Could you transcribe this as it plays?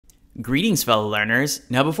Greetings, fellow learners.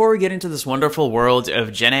 Now, before we get into this wonderful world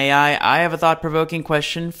of genAI, I have a thought-provoking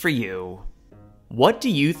question for you. What do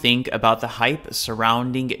you think about the hype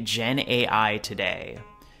surrounding genAI today?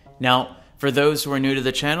 Now, for those who are new to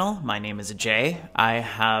the channel, my name is Jay. I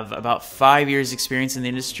have about 5 years experience in the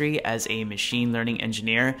industry as a machine learning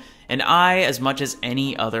engineer, and I, as much as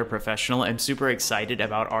any other professional, am super excited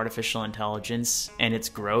about artificial intelligence and its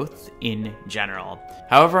growth in general.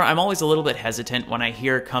 However, I'm always a little bit hesitant when I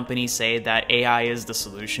hear companies say that AI is the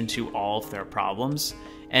solution to all of their problems.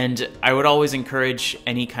 And I would always encourage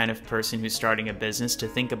any kind of person who's starting a business to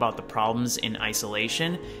think about the problems in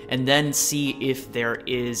isolation and then see if there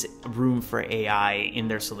is room for AI in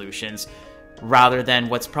their solutions, rather than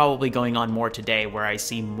what's probably going on more today, where I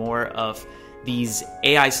see more of these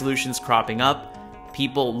AI solutions cropping up,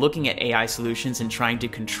 people looking at AI solutions and trying to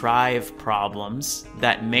contrive problems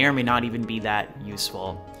that may or may not even be that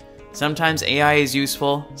useful. Sometimes AI is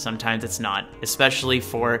useful, sometimes it's not, especially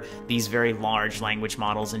for these very large language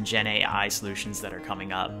models and genAI solutions that are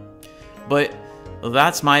coming up. But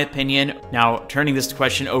that's my opinion. Now, turning this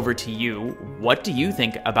question over to you, what do you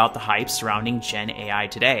think about the hype surrounding genAI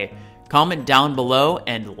today? Comment down below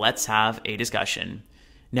and let's have a discussion.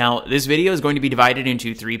 Now, this video is going to be divided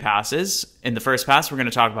into 3 passes. In the first pass, we're going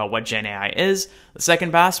to talk about what genAI is. The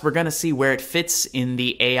second pass, we're going to see where it fits in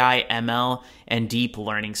the AI, ML, and deep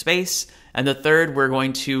learning space. And the third, we're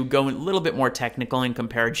going to go a little bit more technical and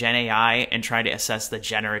compare genAI and try to assess the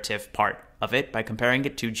generative part of it by comparing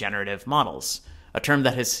it to generative models, a term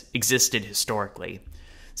that has existed historically.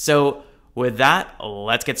 So with that,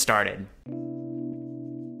 let's get started.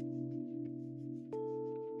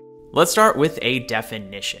 Let's start with a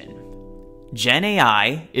definition.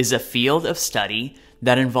 genAI is a field of study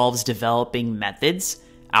that involves developing methods,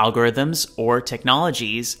 algorithms, or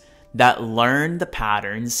technologies that learn the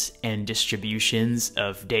patterns and distributions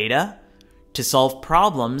of data to solve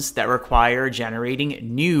problems that require generating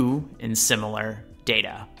new and similar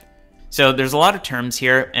data. So there's a lot of terms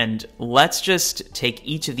here, and let's just take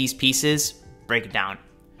each of these pieces, break it down.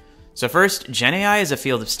 So first, genAI is a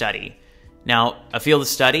field of study. Now, a field of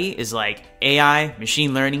study is like AI,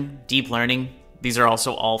 machine learning, deep learning. These are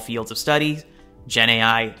also all fields of study.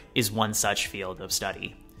 genAI is one such field of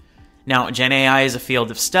study. Now, genAI is a field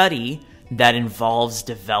of study that involves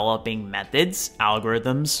developing methods,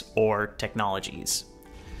 algorithms, or technologies.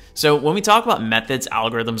 So when we talk about methods,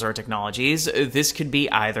 algorithms, or technologies, this could be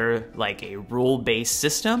either like a rule-based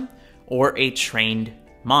system or a trained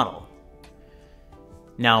model.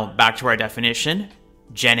 Now, back to our definition.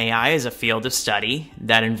 genAI is a field of study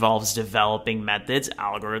that involves developing methods,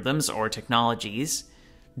 algorithms, or technologies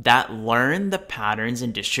that learn the patterns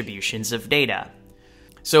and distributions of data.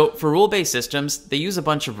 So for rule-based systems, they use a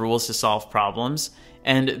bunch of rules to solve problems,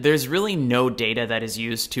 and there's really no data that is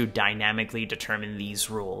used to dynamically determine these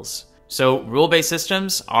rules. So rule-based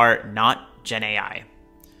systems are not genAI.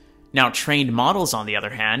 Now, trained models, on the other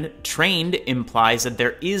hand, trained implies that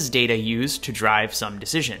there is data used to drive some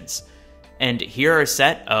decisions. And here are a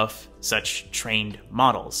set of such trained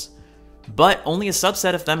models. But only a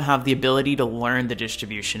subset of them have the ability to learn the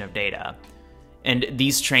distribution of data. And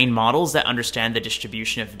these trained models that understand the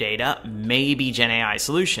distribution of data may be genAI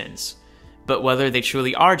solutions. But whether they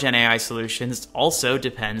truly are genAI solutions also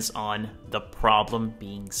depends on the problem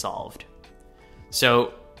being solved.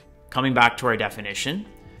 So, coming back to our definition,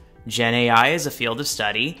 genAI is a field of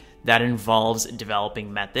study that involves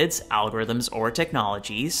developing methods, algorithms, or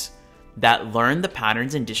technologies that learn the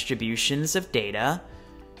patterns and distributions of data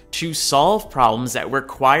to solve problems that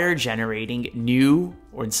require generating new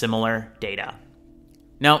or similar data.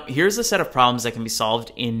 Now, here's a set of problems that can be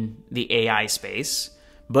solved in the AI space,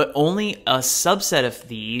 but only a subset of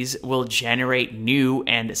these will generate new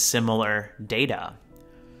and similar data.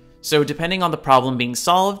 So depending on the problem being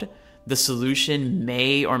solved, the solution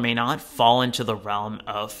may or may not fall into the realm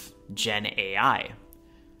of genAI.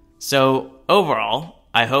 So overall,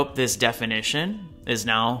 I hope this definition is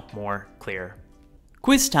now more clear.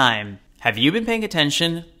 Quiz time! Have you been paying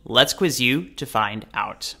attention? Let's quiz you to find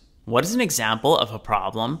out. What is an example of a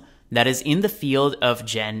problem that is in the field of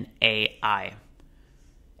genAI?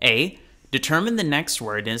 A. Determine the next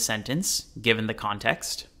word in a sentence, given the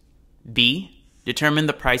context. B. Determine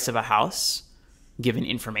the price of a house, given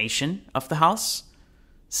information of the house.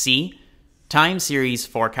 C. Time series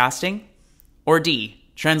forecasting. Or D.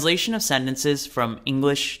 Translation of sentences from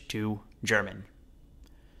English to German.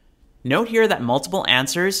 Note here that multiple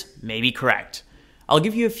answers may be correct. I'll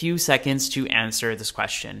give you a few seconds to answer this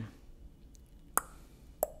question.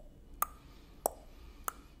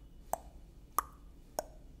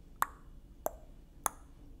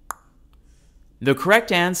 The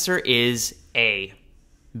correct answer is A.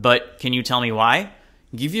 But can you tell me why?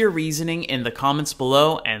 Give your reasoning in the comments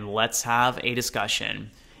below and let's have a discussion.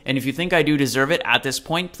 And if you think I do deserve it at this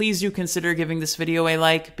point, please do consider giving this video a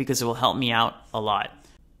like because it will help me out a lot.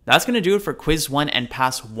 That's going to do it for quiz 1 and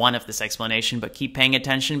pass 1 of this explanation, but keep paying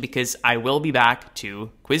attention because I will be back to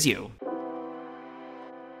quiz you.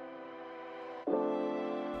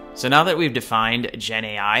 So now that we've defined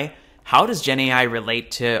genAI, how does genAI relate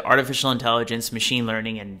to artificial intelligence, machine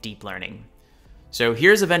learning, and deep learning? So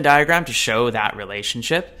here's a Venn diagram to show that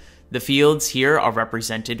relationship. The fields here are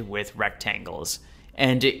represented with rectangles.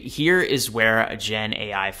 And here is where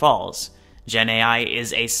genAI falls. genAI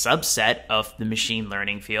is a subset of the machine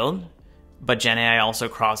learning field, but genAI also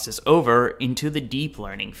crosses over into the deep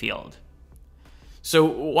learning field. So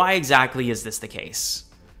why exactly is this the case?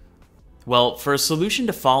 Well, for a solution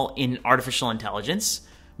to fall in artificial intelligence,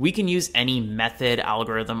 we can use any method,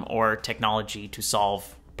 algorithm, or technology to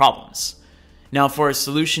solve problems. Now, for a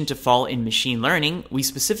solution to fall in machine learning, we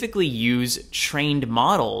specifically use trained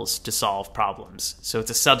models to solve problems. So it's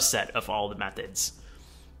a subset of all the methods.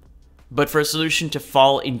 But for a solution to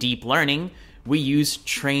fall in deep learning, we use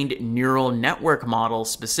trained neural network models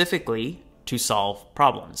specifically to solve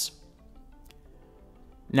problems.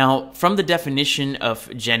 Now, from the definition of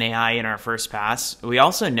genAI in our first pass, we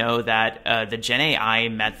also know that the genAI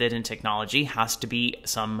method and technology has to be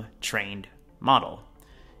some trained model.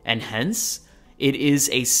 And hence, it is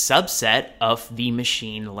a subset of the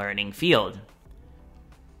machine learning field.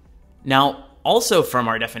 Now, also from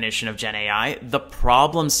our definition of genAI, the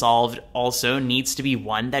problem solved also needs to be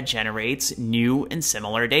one that generates new and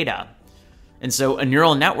similar data. And so a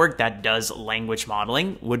neural network that does language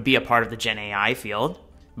modeling would be a part of the genAI field,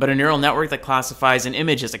 but a neural network that classifies an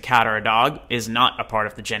image as a cat or a dog is not a part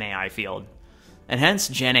of the genAI field. And hence,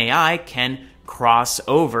 genAI can cross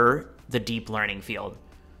over the deep learning field.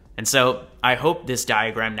 And so I hope this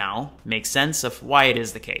diagram now makes sense of why it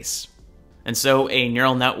is the case. And so a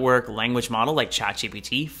neural network language model like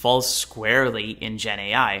ChatGPT falls squarely in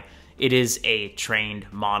genAI. It is a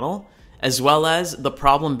trained model, as well as the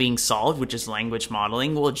problem being solved, which is language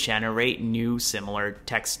modeling, will generate new similar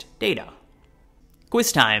text data.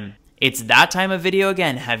 Quiz time. It's that time of video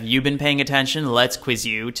again. Have you been paying attention? Let's quiz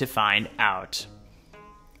you to find out.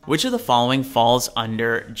 Which of the following falls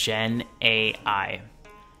under genAI?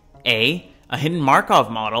 A hidden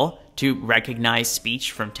Markov model to recognize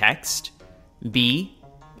speech from text. B,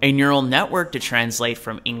 a neural network to translate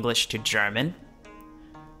from English to German.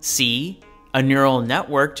 C, a neural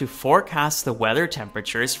network to forecast the weather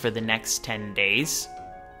temperatures for the next 10 days.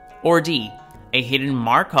 Or D, a hidden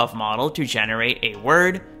Markov model to generate a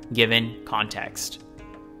word given context.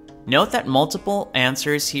 Note that multiple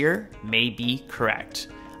answers here may be correct.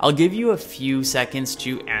 I'll give you a few seconds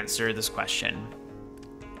to answer this question.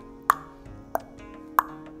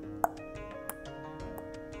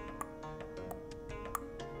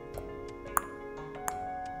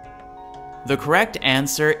 The correct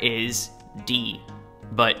answer is D,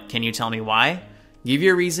 but can you tell me why? Give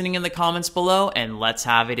your reasoning in the comments below and let's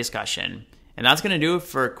have a discussion. And that's going to do it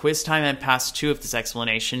for quiz time and pass 2 of this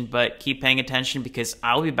explanation, but keep paying attention because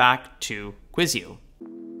I'll be back to quiz you.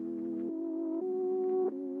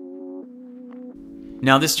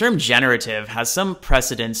 Now, this term generative has some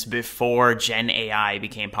precedence before genAI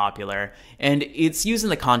became popular, and it's used in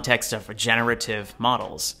the context of generative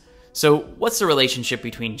models. So what's the relationship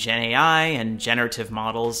between genAI and generative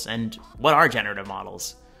models, and what are generative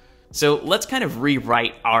models? So let's kind of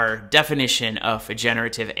rewrite our definition of a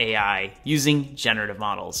generative AI using generative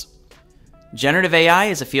models. Generative AI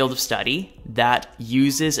is a field of study that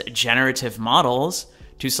uses generative models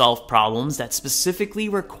to solve problems that specifically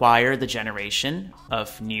require the generation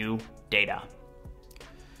of new data.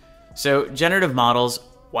 So generative models,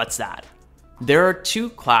 what's that? There are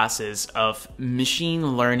 2 classes of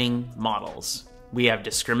machine learning models. We have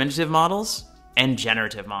discriminative models and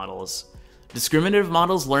generative models. Discriminative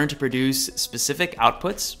models learn to produce specific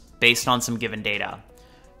outputs based on some given data.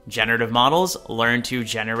 Generative models learn to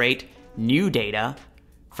generate new data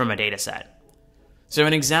from a data set. So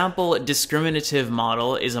an example discriminative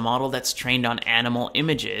model is a model that's trained on animal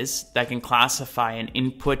images that can classify an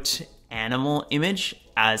input animal image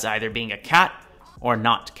as either being a cat or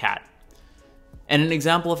not cat. And an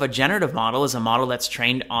example of a generative model is a model that's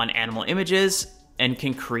trained on animal images and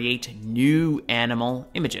can create new animal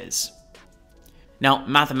images. Now,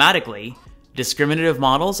 mathematically, discriminative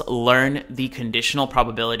models learn the conditional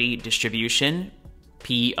probability distribution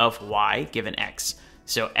P of y given x.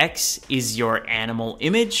 So x is your animal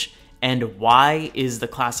image, and y is the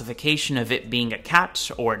classification of it being a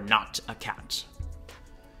cat or not a cat.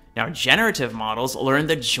 Now, generative models learn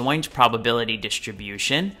the joint probability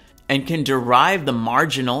distribution and can derive the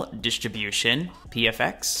marginal distribution,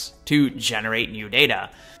 PFX, to generate new data.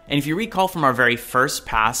 And if you recall from our very first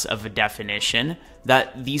pass of a definition,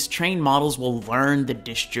 that these trained models will learn the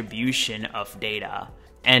distribution of data.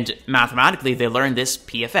 And mathematically, they learn this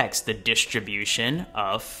PFX, the distribution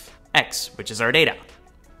of X, which is our data.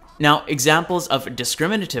 Now, examples of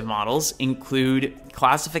discriminative models include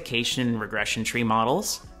classification and regression tree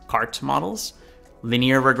models, CART models,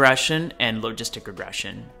 linear regression, and logistic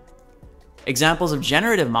regression. Examples of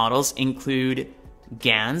generative models include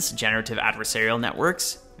GANs, generative adversarial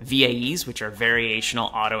networks, VAEs, which are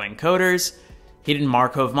variational autoencoders, hidden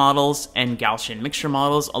Markov models, and Gaussian mixture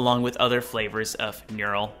models, along with other flavors of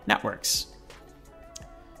neural networks.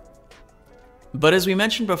 But as we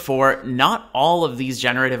mentioned before, not all of these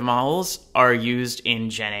generative models are used in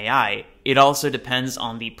genAI. It also depends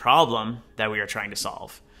on the problem that we are trying to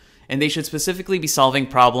solve. And they should specifically be solving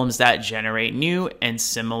problems that generate new and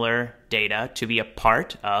similar data to be a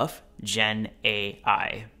part of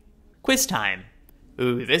genAI. Quiz time.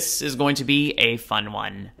 Ooh, this is going to be a fun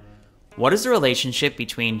one. What is the relationship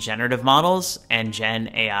between generative models and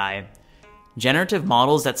genAI? Generative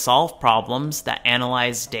models that solve problems that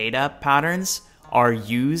analyze data patterns are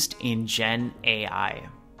used in genAI.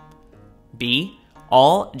 B.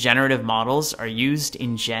 All generative models are used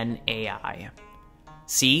in genAI.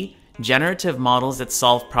 C. Generative models that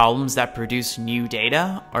solve problems that produce new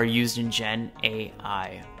data are used in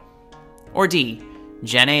genAI. Or D.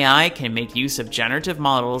 genAI can make use of generative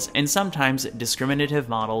models and sometimes discriminative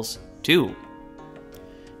models too.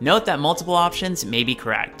 Note that multiple options may be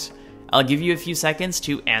correct. I'll give you a few seconds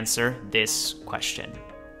to answer this question.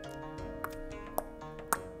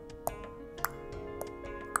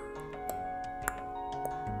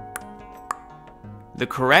 The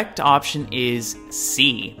correct option is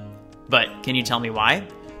C, but can you tell me why?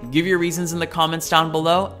 Give your reasons in the comments down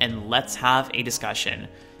below and let's have a discussion.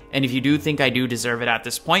 And if you do think I do deserve it at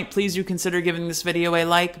this point, please do consider giving this video a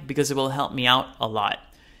like because it will help me out a lot.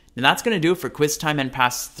 And that's going to do it for quiz time and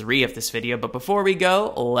pass 3 of this video, but before we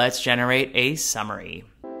go, let's generate a summary.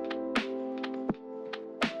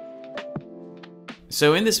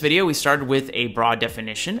 So in this video, we started with a broad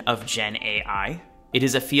definition of genAI. It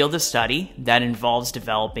is a field of study that involves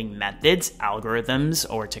developing methods, algorithms,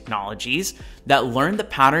 or technologies that learn the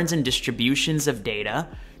patterns and distributions of data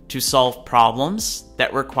to solve problems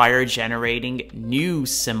that require generating new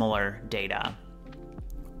similar data.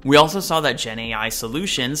 We also saw that genAI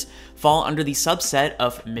solutions fall under the subset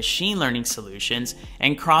of machine learning solutions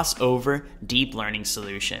and cross over deep learning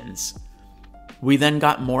solutions. We then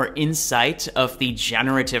got more insight of the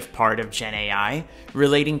generative part of genAI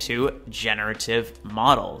relating to generative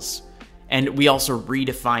models. And we also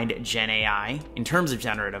redefined genAI in terms of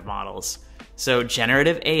generative models. So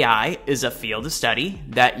generative AI is a field of study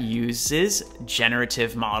that uses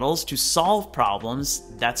generative models to solve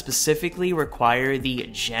problems that specifically require the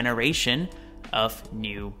generation of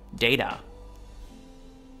new data.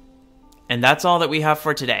 And that's all that we have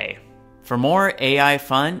for today. For more AI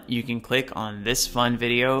fun, you can click on this fun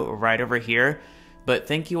video right over here. But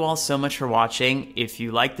thank you all so much for watching. If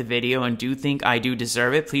you liked the video and do think I do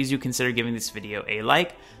deserve it, please do consider giving this video a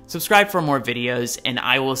like, subscribe for more videos, and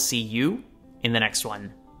I will see you in the next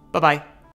one. Bye-bye.